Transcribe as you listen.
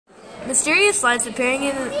Mysterious lights appearing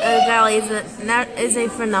in the valley is a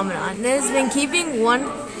phenomenon. It has been keeping one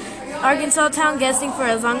Arkansas town guessing for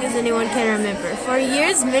as long as anyone can remember. For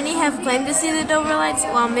years, many have claimed to see the Dover lights,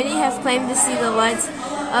 while many have claimed to see the lights.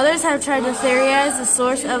 Others have tried to theorize the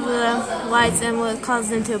source of the lights and what caused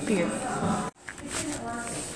them to appear.